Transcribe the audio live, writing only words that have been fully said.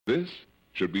This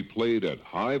should be played at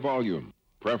high volume,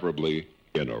 preferably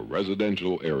in a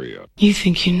residential area. You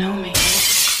think you know me?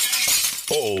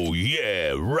 Oh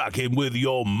yeah, rocking with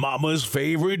your mama's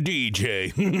favorite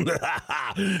DJ,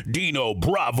 Dino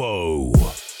Bravo.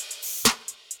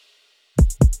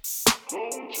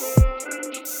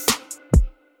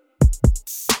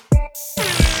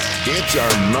 It's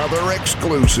another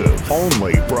exclusive,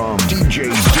 only from DJ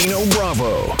Dino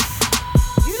Bravo.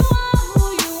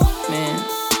 Man,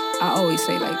 I always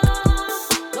say, like,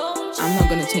 I'm not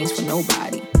gonna change for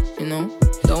nobody, you know?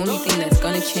 The only thing that's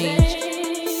gonna change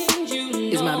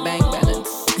is my bank balance,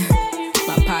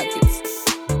 my pockets,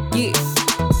 yeah.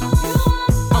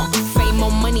 Fame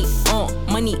on money,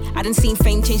 money. I done seen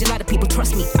fame change a lot of people,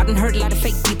 trust me. I done heard a lot of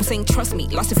fake people saying trust me.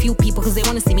 Lost a few people cause they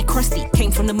wanna see me crusty.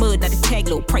 Came from the mud, now the tag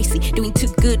low pricey. Doing too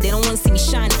good, they don't wanna see me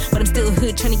shining. But I'm still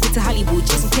hood, trying to get to Hollywood,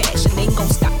 chasing cash, and they ain't gon'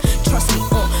 stop. Trust me,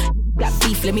 got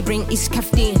beef, let me bring East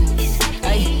Kaftin.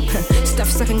 Ay, stuff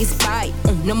sucking gets by,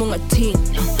 no more tin.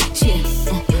 Shit,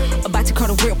 about to call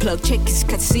the real plug, check his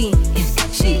cutscene.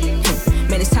 Shit,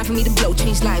 man, it's time for me to blow,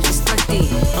 change lives, just start there.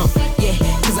 Yeah,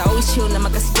 cause I always chill, I'm a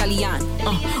Gascalian.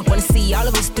 Wanna see all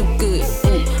of us do good.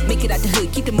 Ooh, make it out the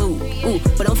hood, keep the mood. Ooh,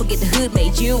 but don't forget the hood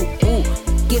made you. Ooh,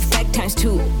 give back times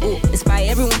two. Ooh, inspire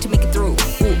everyone to make it through.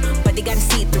 Ooh, but they gotta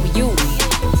see it through you.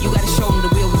 You gotta show them the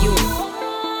real you.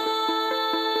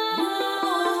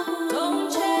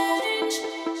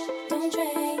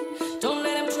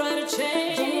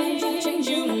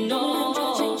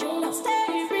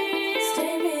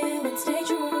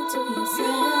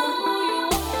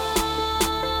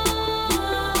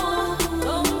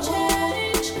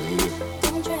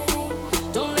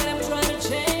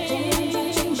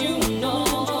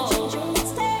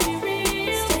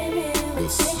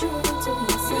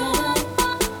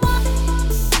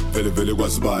 Vele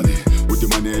kwazibani with the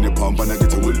money in the pump and I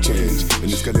get a will change. And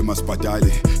this guy must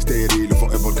badali. Stay real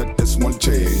forever, got that small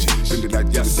change. Bring the light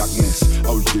to the darkness.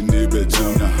 Out in the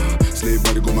bedroom. Slave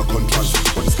body go my contract.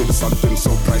 But it's still something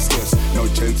so priceless. No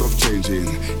chance of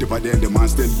changing. The body and the man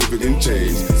still living in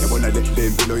chains. And when I let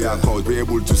them below your cause, be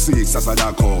able to see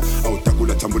Sasadako. Out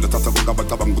Takula Tambula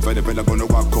Tatabam Guvada Bella gonna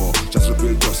walk. Just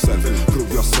rebuild yourself,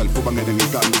 prove yourself. Ubang and the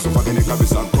gun, so fucking a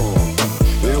cabizako.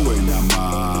 Ewe na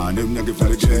man, emnyanga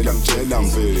ngiyakutshela ngitshela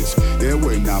mfethu.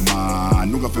 Ewe na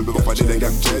man, ungafembe bafanele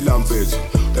ngiyakutshela mfethu.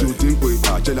 Do you think we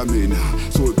tshela mina?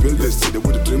 So we build this city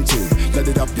with a dream team. Let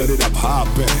it up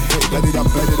happen. Let it up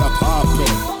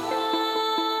happen.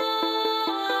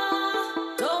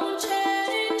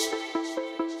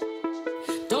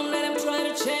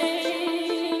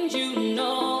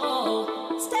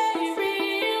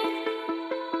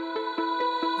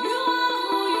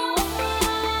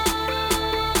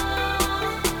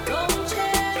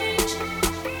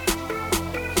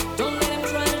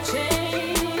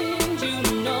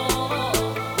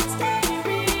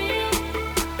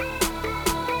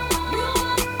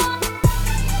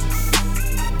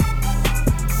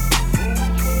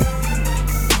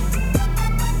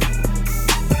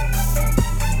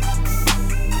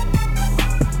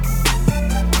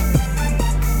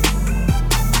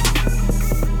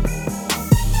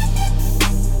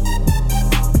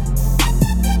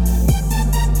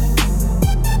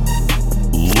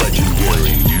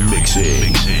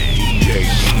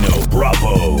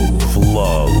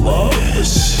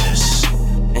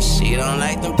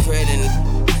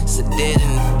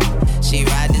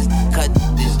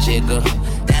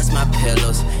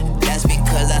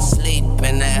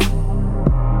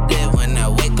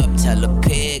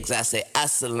 I say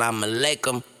assalamu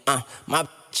alaikum, my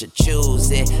bitch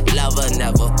choose it. Lover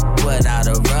never without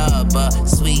a rubber.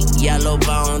 Sweet yellow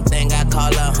bone thing, I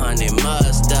call her honey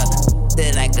mustard.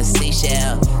 Sit like a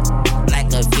seashell,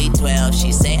 like a V12.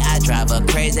 She say I drive her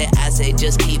crazy. I say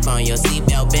just keep on your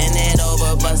seatbelt. Bend it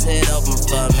over, bust it open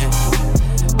for me.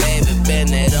 Baby,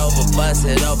 bend it over, bust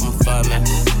it open for me.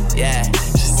 Yeah,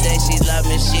 she say she love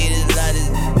me, she just love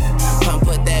it. Come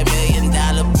put that $1 million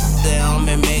on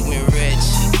me, make me rich.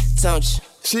 Don't you?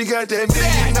 She got that $1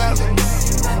 million,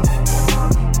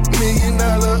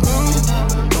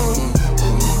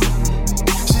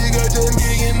 She got that $1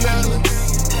 million,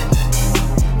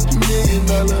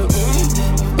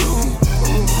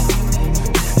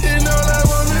 And all I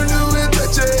wanna do is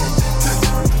touch it,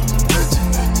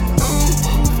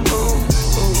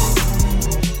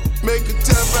 Make her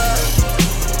tap out.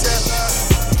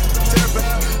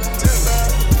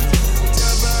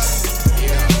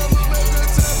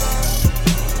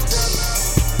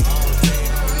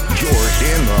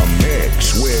 In the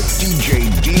mix with DJ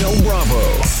Dino Bravo.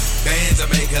 Bands will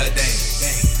make her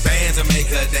dance. Bands will make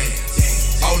her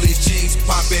dance. All these chicks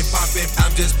poppin',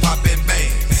 I'm just poppin'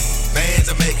 bands.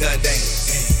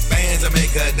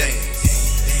 make her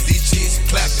dance. These chicks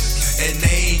clapping and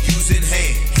they ain't using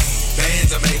hands.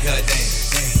 Bands will make her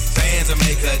dance. Bands will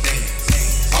make her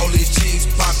dance. All these chicks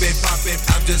popping, popping,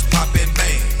 I'm just popping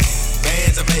bands.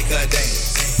 Bands will make her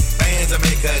dance. Bands will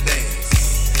make her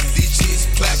dance. These chicks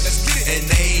clap, let's get it, and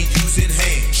they ain't using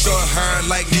hands. Short hair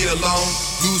like Nia Long,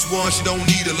 loose one, she don't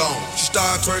need a loan. She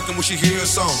start twerking when she hear a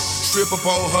song. Strip up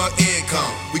all her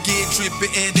income, we get trippin'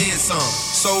 and then some.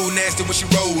 So nasty when she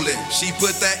rollin', she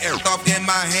put that air off in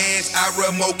my hands, I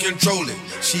remote control it.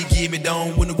 She give me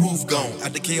down when the roof gone.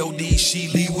 At the KOD, she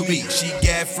leave with me. She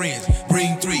got friends,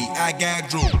 bring 3, I got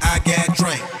drunk, I got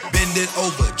drink. Bend it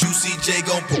over, Juicy J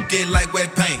gon' poke it like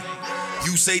wet paint.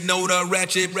 You say no to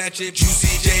ratchet,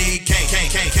 Juicy J can't.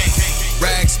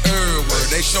 Racks everywhere,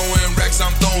 they showing racks,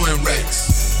 I'm throwing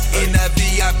racks. In the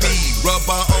VIP,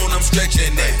 rubber on, I'm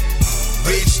stretching that.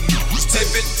 Rich news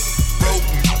tipping, broke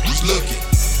news looking.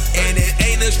 And it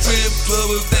ain't a strip club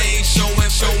if they ain't showing.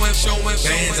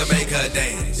 Bands will make her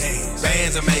dance,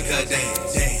 bands will make her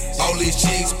dance. All these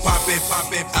chicks popping,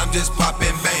 I'm just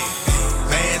popping bands.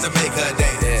 Bands will make her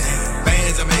dance,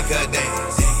 bands will make her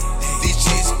dance. These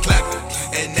chicks clapping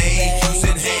and they ain't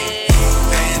using hands.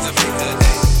 Bands will make her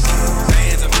dance,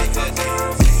 bands will make her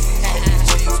dance. All these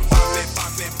chicks popping,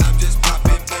 I'm just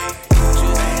popping bands.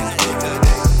 Bands will make her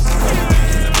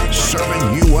dance. Serving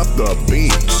you up the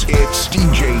beats, it's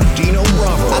DJ Dino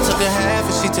Bravo. I took the half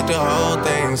and she took the whole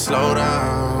thing. Slow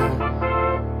down,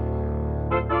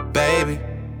 baby.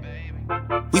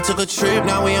 We took a trip,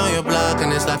 now we on your block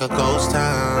and it's like a ghost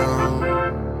town,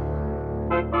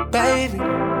 baby.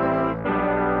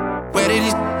 Where did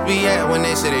these be at when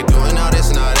they say they doing all this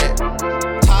and all that?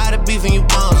 Tired of beefing you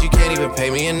bums, you can't even pay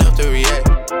me enough to react.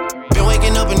 Been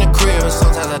waking up in the crib and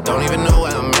sometimes I don't even know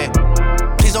where I'm at.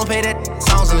 Please don't pay that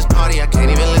songs in this party, I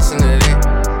can't even listen to that.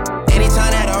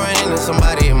 Anytime that I run into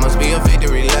somebody, it must be a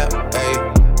victory lap, ayy.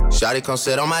 Shawty come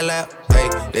sit on my lap, ayy.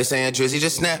 They saying Drizzy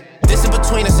just snap. This in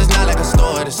between us is not like a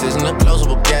store, this isn't a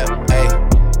closable gap,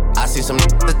 ayy. I see some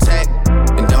attack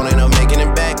and don't end up making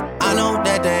it back. I know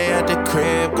that they at the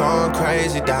crib going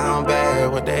crazy down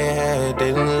bad. What they had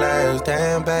didn't last,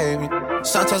 damn baby.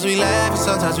 Sometimes we laugh and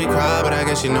sometimes we cry, but I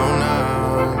guess you know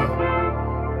now,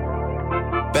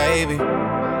 baby,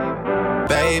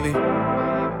 baby,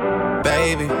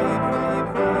 baby,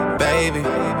 baby, baby,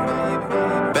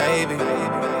 baby,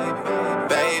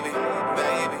 baby,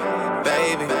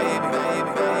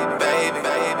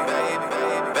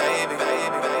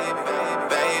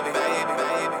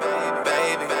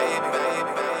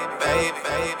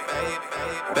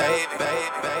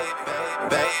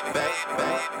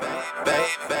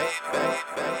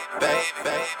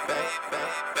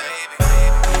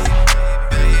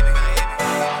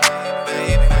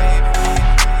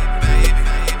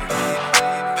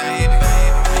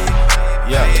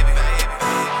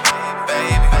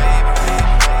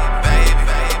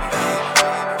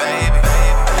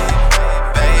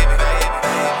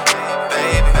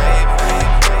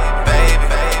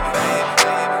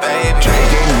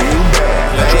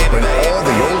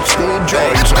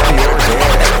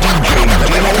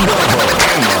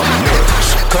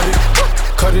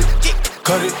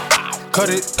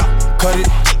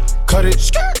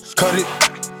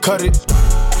 cut it.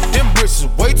 Them bricks is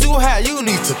way too high, you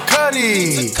need to cut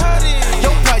it.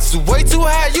 Your price is way too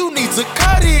high, you need to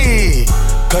cut it.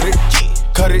 Cut it,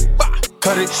 cut it,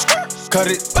 cut it, cut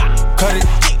it, cut it,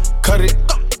 cut it,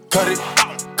 cut it,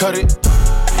 cut it.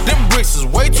 Them bricks is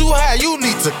way too high, you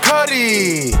need to cut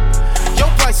it. Your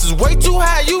price is way too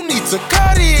high, you need to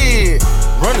cut it.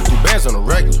 Running through bands on the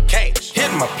regular,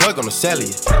 hitting my plug on the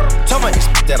cellular. Tell my ex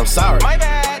that I'm sorry,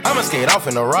 I'ma skate off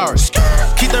in a Rari.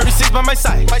 Key 36 by my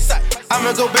side,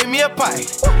 I'ma go bake me a pie.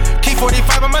 Key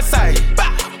 45 on my side,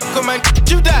 come on,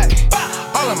 you die.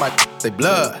 All of my say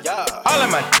blood, all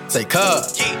of my say cub.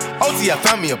 OT, I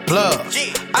found me a plug,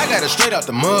 I got it straight out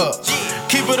the mud.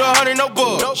 Keep it 100, no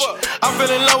bugs. I fell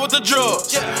in love with the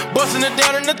drugs, busting it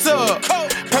down in the tub.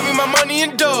 Pay me my money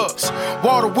in dubs.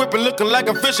 Water whipping, looking like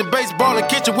I'm fishing. Baseball in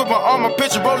kitchen with my arm, my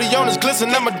pitcher. Rollie on his glisten,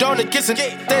 I'm a donut kissing.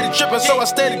 Steady tripping, so I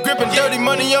steady gripping. Dirty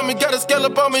money on me, got a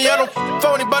scallop on me. I don't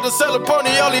phony, about to sell a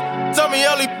pony. Only tell me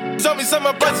some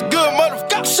of my price is good,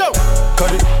 motherfucker. Show.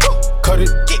 Cut it, cut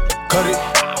it, cut it,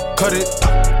 cut it,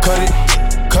 cut it,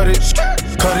 cut it,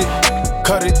 cut it,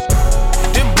 cut it.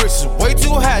 Them bricks is way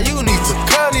too high, you need to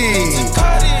cut it.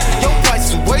 Your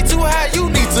price is way too high, you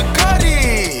need to cut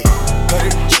it. Cut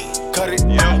it, cut it,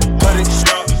 cut it,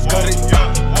 cut it, cut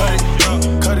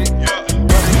it, cut it.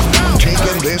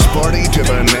 Taking this party to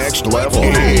the next level.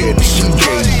 It's DJ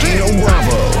Dino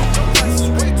Bravo.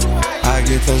 I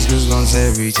get those goosebumps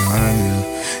every time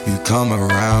you come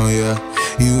around, yeah.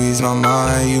 You ease my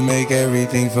mind, you make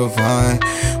everything feel fine.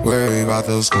 Worry about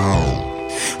those calls.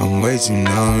 I'm way too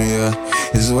numb, yeah.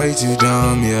 It's way too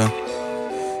dumb, yeah.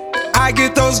 I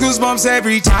get those goosebumps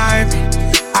every time.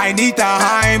 I need the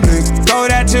Heimlich, throw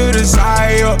that to the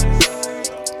side, yeah.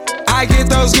 I get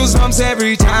those goosebumps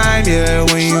every time, yeah.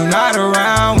 When you're not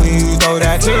around, when you throw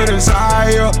that to the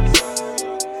side, yeah.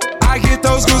 I get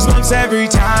those goosebumps every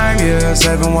time, yeah.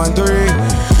 713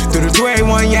 through the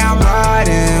 281, yeah, I'm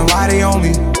riding. Why they on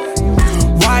me?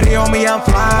 Why they on me? I'm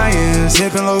flying,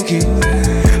 sipping low key.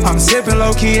 I'm sipping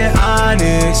low key at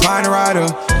Onyx, find a rider.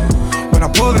 When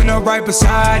I'm pulling up right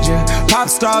beside you, pop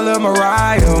star Lil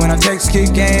Mariah. When I text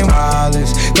Kick Game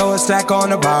Wireless, throw a stack on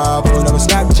the bar, pulled up a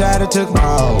Snapchat and took my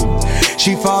hoe.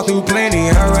 She fall through plenty,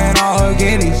 her and all her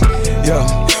guineas. Yeah,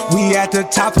 we at the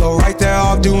top floor, right there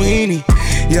off Duini.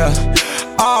 Yeah,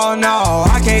 oh no,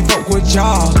 I can't fuck with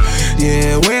y'all.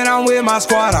 Yeah, when I'm with my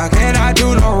squad, I cannot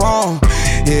do no wrong.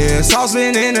 Yeah,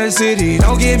 saucemen in the city,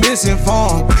 don't get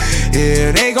misinformed.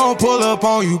 Yeah, they gon' pull up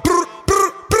on you.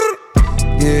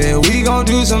 Yeah, we gon'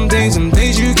 do some things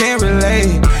you can't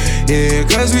relate. Yeah,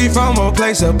 cause we from a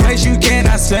place you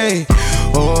cannot stay.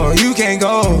 Or you can't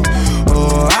go,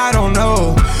 or I don't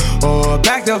know. Or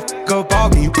back the fuck up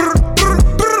off me.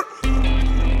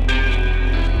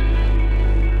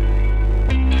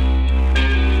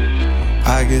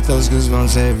 I get those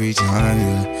goosebumps every time,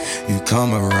 yeah. You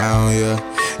come around, yeah.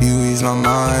 You ease my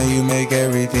mind, you make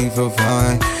everything feel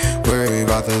fine. Worry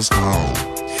about those calls.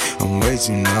 I'm way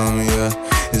too numb, yeah.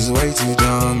 It's way too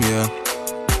dumb, yeah.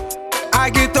 I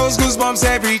get those goosebumps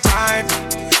every time.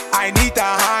 I need the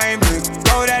Heimlich,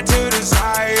 throw that to the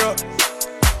side, yeah.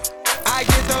 I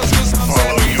get those goosebumps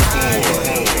every time.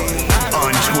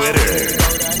 On Twitter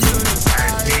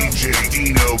at DJ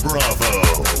Dino Bravo.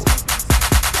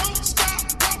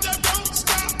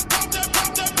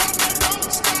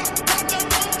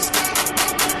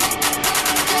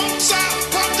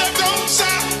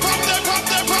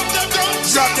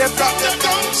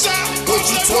 What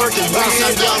you twerking with?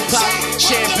 Some young pop,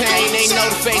 champagne, they know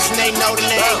the face and they know the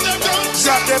name.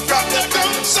 Drop that, what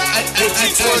you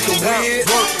twerking with?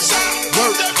 Work,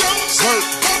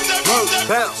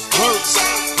 bounce,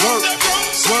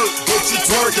 work. What you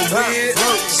twerking with?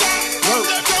 Work,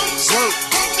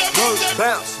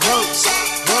 bounce,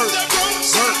 work.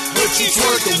 What you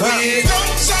twerking with?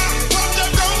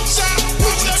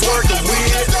 What you twerking with?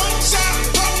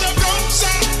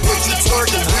 What you twerking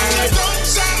with?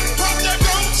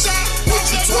 What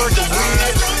you twerking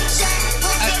with?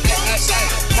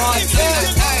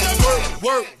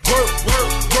 Work.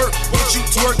 What you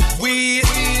twerk with?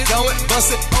 Go and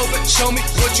bust it open. Show me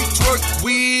what you twerk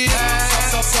with.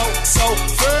 So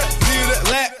fur, need a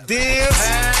lap dance.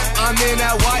 I'm in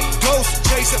that white ghost,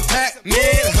 chasing Pac-Man.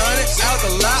 100 out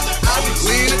the lot, I be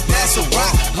leaning, that's a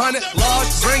rock. 100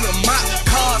 large, bring a mop.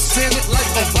 Car tinted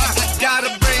like a rock. Got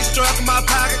a brain struck in my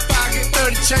pocket.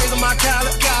 30 chains on my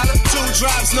collar. 2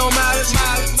 drops, no mileage.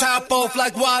 Top off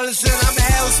like Wallace, and I'm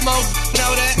hell smoke.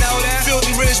 Know that.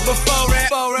 Filthy rich before that.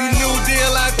 You new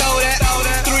deal, I throw that.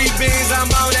 3 beans, I'm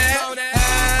on that.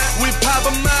 We pop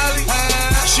a molly.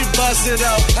 She bust it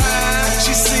up.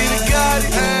 She see the Gotti.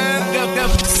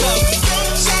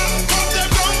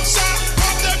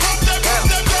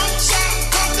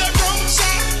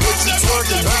 What you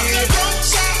twerking with?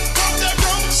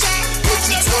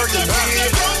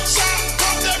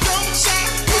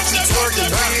 What you twerking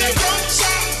with?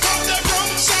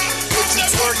 What you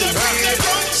twerking with?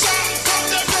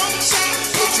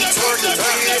 What you twerking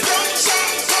with?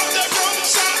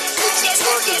 What you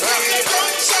twerking with? What you twerking with?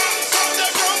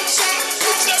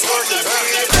 What you twerking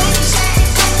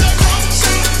with?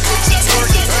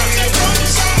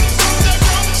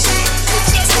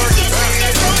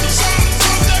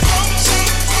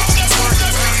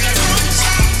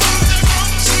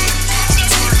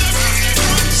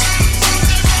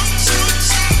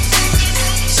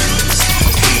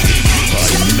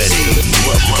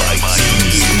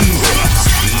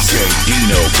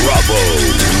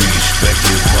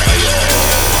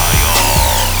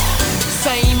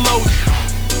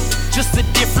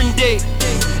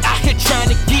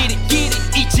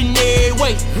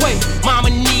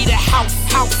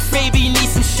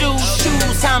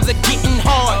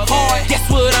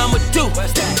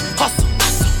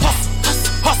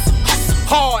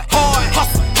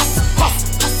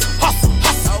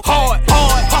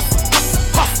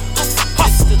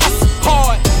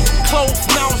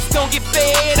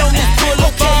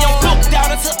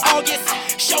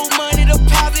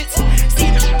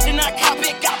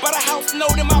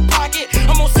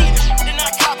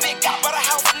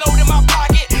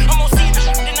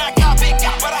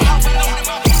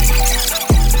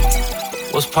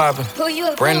 poppin'?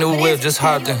 Brand new whip, just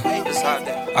hopped in.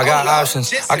 I got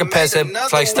options, I can pass that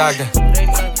like Stockton.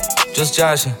 Just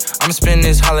joshing, I'ma spend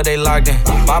this holiday locked in.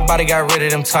 My body got rid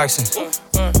of them toxins.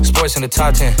 Sports in the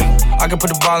top 10. I can put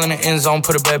the ball in the end zone,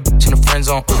 put a bad bitch in the friend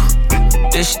zone.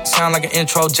 This shit sound like an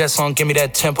intro jet song, give me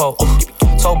that tempo.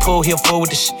 Told Pooh he a fool with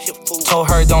the shit. Told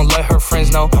her don't let her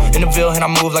friends know. In the Ville and I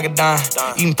move like a dime.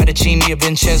 Eating fettuccine at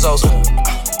Vincenzo's.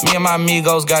 Me and my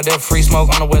amigos got that free smoke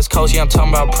on the West Coast. Yeah, I'm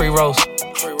talking about pre-rolls.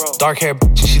 Dark hair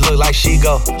bitch, she look like she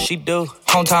go. She do.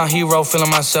 Hometown hero, feeling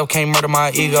myself, can't murder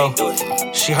my ego.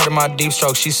 She heard of my deep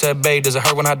stroke. She said, babe, does it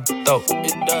hurt when I though?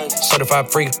 It does.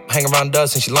 Certified freak, hang around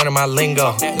dust and she learning my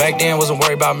lingo. Back then, wasn't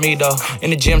worried about me though. In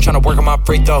the gym, trying to work on my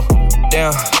free throw.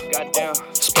 Damn.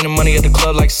 Spending money at the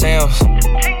club like Sam's.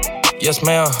 Yes,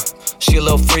 ma'am. She a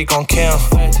little freak on cam,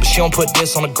 but she don't put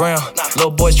this on the ground.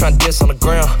 Little boys tryna diss on the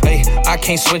ground. Hey, I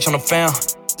can't switch on the fan.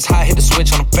 It's how I hit the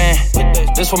switch on the fan.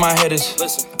 This where my head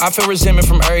is. I feel resentment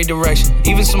from every direction.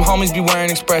 Even some homies be wearing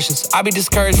expressions. I be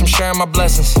discouraged from sharing my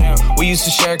blessings. We used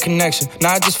to share a connection.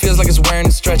 Now it just feels like it's wearing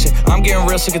and stretching. I'm getting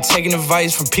real sick of taking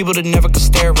advice from people that never could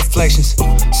stare at reflections.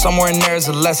 Somewhere in there is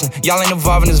a lesson. Y'all ain't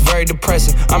evolving, it's very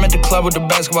depressing. I'm at the club with the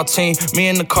basketball team. Me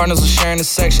and the Cardinals are sharing the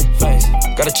section.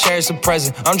 Gotta cherish the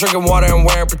present. I'm drinking water and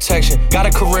wearing protection. Got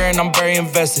a career and I'm very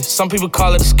invested. Some people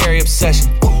call it a scary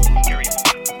obsession.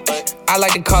 I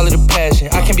like to call it a passion.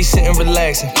 I can't be sitting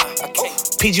relaxing.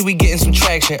 PG, we getting some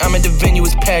traction. I'm at the venue,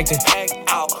 it's packed in.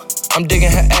 I'm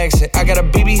digging her accent. I got a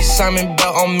BB Simon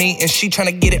belt on me and she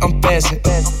tryna get it unfastened.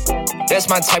 That's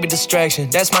my type of distraction.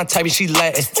 That's my type of she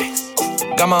Latin.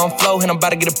 Got my own flow and I'm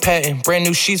about to get a patent. Brand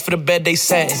new sheets for the bed, they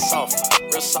satin.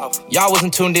 Y'all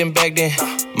wasn't tuned in back then.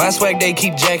 My swag, they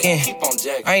keep jacking.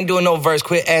 I ain't doing no verse,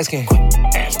 quit asking.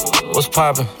 What's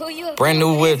poppin'? Brand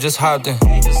new whip, just hopped in.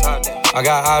 I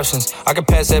got options, I can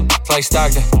pass that like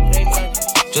Stockton.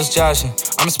 Just joshing,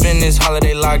 I'ma spend this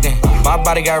holiday locked in. My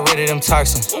body got rid of them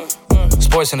toxins.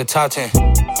 Sports in the top 10.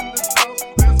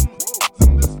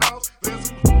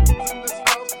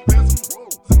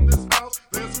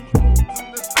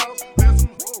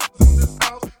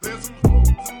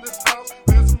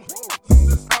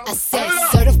 I said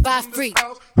certified free,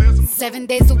 7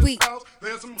 days a week.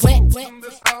 Wet,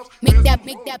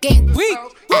 make that game weak.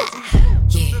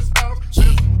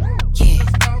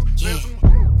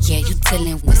 Yeah, you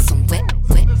dealing with some wet.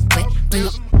 Bring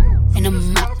up in a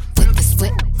mouth with this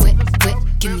wet.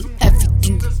 Give me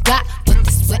everything you got with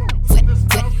this wet.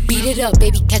 Beat it up,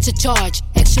 baby, catch a charge.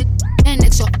 Extra and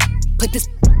extra. Put this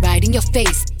right in your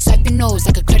face. Swipe your nose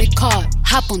like a credit card.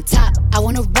 Hop on top, I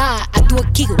wanna ride. I do a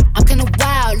giggle, I'm kinda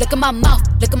wild. Look at my mouth,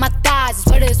 look at my thighs. It's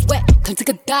wet, it's wet, come take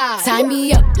a dive. Tie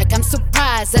me up like I'm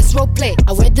surprised. Let's role play,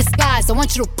 I wear disguise. I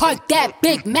want you to park that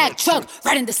Big Mac truck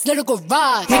right in this little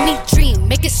garage. Make me dream,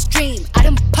 make it stream. Out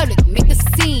in public, make a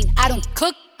scene. I don't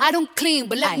cook, I don't clean,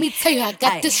 but let me tell you, I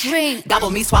got this ring.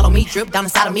 Gobble me, swallow me, drip down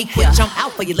inside of me. Quick jump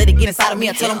out for you, let it get inside of me.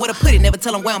 I tell them where to put it, never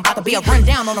tell them where I'm about to be. I run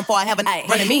down on them before I have a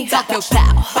running me. Talk your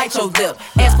pal, bite your lip.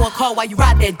 Ask for a call while you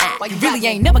ride that. While you really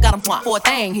ain't never got him for a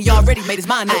thing. He already made his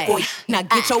mind up for you. Now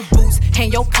get your boots,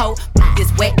 hang your coat.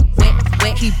 It's wet.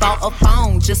 He bought a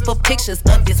phone just for pictures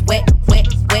of this wet.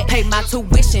 Pay my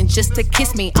tuition just to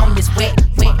kiss me on this wet.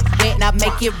 Now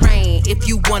make it rain if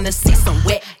you wanna see some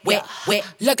wet.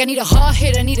 Look, I need a hard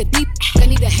hit, I need a deep. I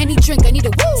need a Henny drink, I need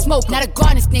a smoke, not a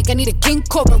garden snake. I need a king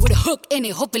cobra with a hook in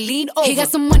it, hope it lean over. He got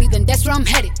some money, then that's where I'm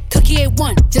headed. Cookie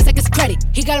A1, just like his credit.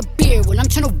 He got a beard, well I'm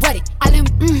tryna wet it. I let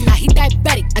him, now he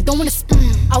diabetic. I don't wanna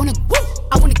I wanna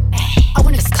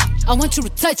I want you to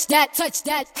touch that.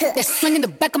 That swing in the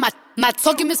back of my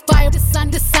talking misfire. The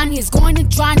sun is going and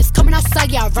drying. It's coming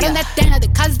outside. Yeah, I run on that thing. The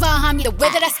cuz behind me. The way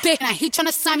that I spit. And he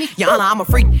tryna sign me. Your Honor, I'm a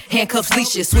freak. Handcuffs,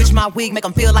 leashes. Switch my wig. Make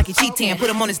him feel like he cheating. Put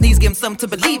him on his knees. Give him something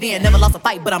to believe in. Never lost a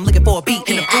fight, but I'm looking for a beat.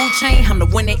 In the food chain, I'm the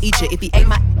one that eat you. If he ate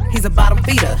he's a bottom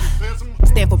feeder.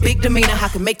 Stand for big demeanor. I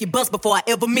can make you bust before I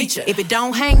ever meet you. If it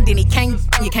don't hang, then you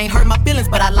can't hurt my feelings,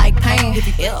 but I like pain. If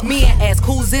you ill, me and ask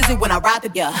who's is it when I ride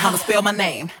the I'ma spell my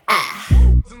name.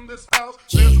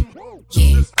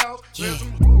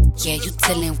 Yeah, you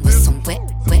dealing with some wet.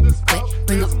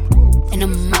 Bring up in a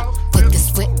mouth with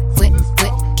this wet.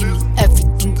 Give me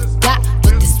everything you got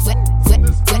with this wet.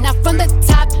 When I from the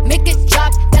top, make it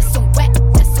drop. That's some wet.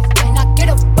 When I get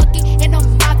a bucket in a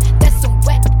mouth, that's some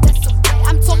wet.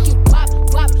 I'm talking wop.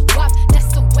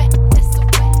 That's some wet.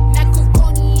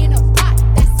 Macaroni in a pot.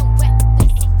 That's some wet.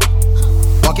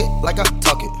 Walk it like I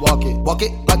talk it. Walk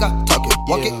it like I talk it.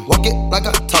 Walk it like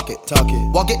I talk it.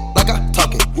 Walk it like I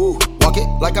talk it. Woo. Walk it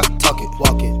like I talk it.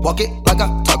 Walk it like I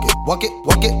talk it. Walk it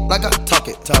like I talk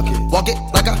it. Walk it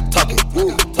like I talk it.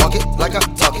 Woo. Walk it like I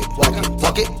talk it.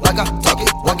 Walk it like I talk it.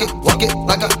 Walk it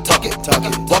like I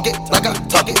walk it like I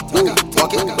talk it,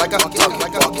 walk it like I talk it,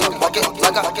 walk it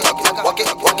like I talk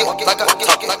it, walk it like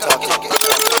I talk it.